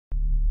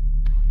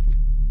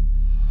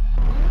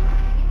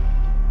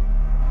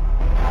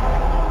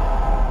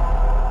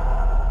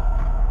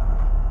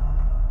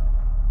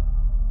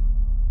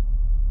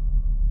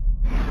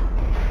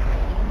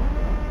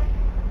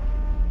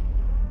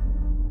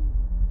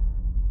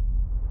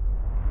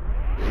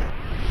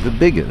The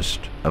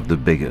biggest of the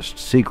biggest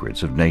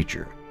secrets of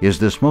nature is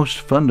this most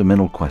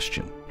fundamental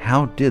question: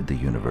 how did the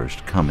universe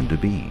come into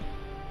being?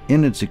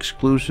 In its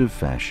exclusive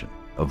fashion,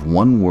 of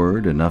one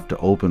word enough to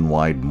open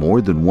wide more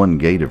than one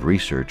gate of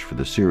research for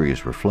the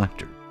serious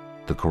reflector,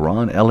 the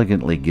Qur'an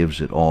elegantly gives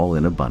it all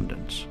in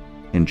abundance.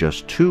 In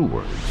just 2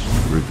 words,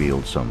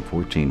 revealed some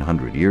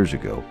 1400 years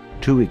ago,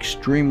 2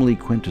 extremely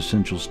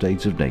quintessential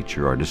states of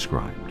nature are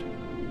described.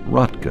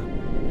 Ratka,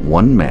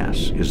 one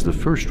mass, is the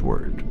first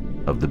word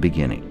of the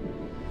beginning.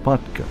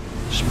 Patka,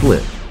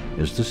 split,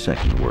 is the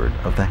second word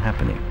of the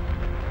happening.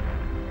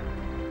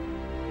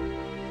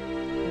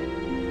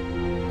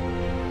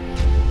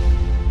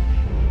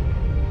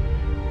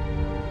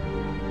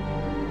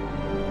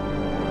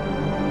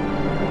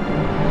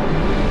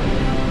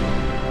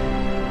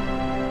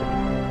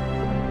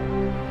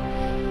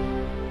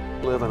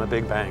 Live in a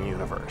Big Bang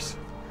universe,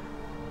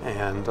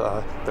 and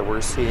that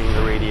we're seeing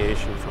the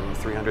radiation from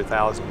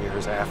 300,000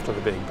 years after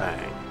the Big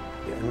Bang.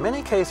 In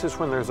many cases,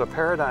 when there's a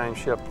paradigm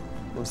shift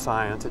in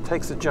science, it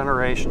takes a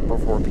generation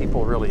before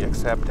people really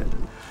accept it.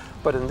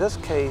 But in this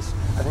case,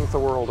 I think the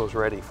world was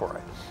ready for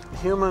it.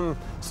 Human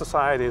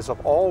societies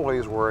have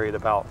always worried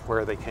about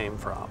where they came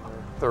from.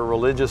 There are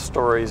religious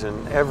stories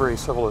in every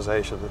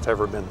civilization that's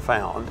ever been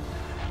found,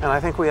 and I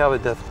think we have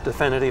a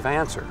definitive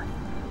answer,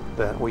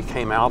 that we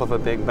came out of a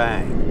Big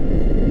Bang.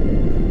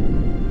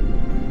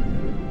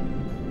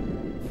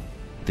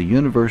 The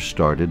universe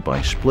started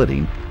by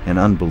splitting an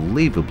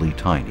unbelievably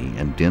tiny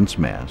and dense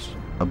mass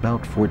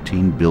about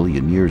 14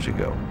 billion years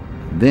ago.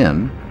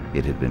 Then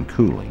it had been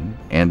cooling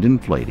and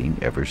inflating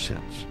ever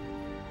since.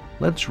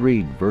 Let's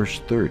read verse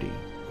 30,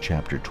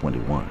 chapter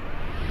 21.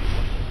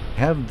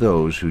 Have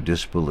those who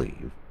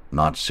disbelieve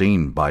not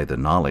seen by the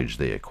knowledge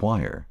they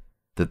acquire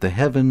that the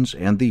heavens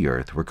and the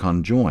earth were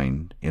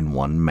conjoined in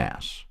one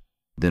mass?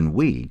 Then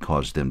we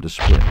caused them to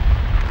split,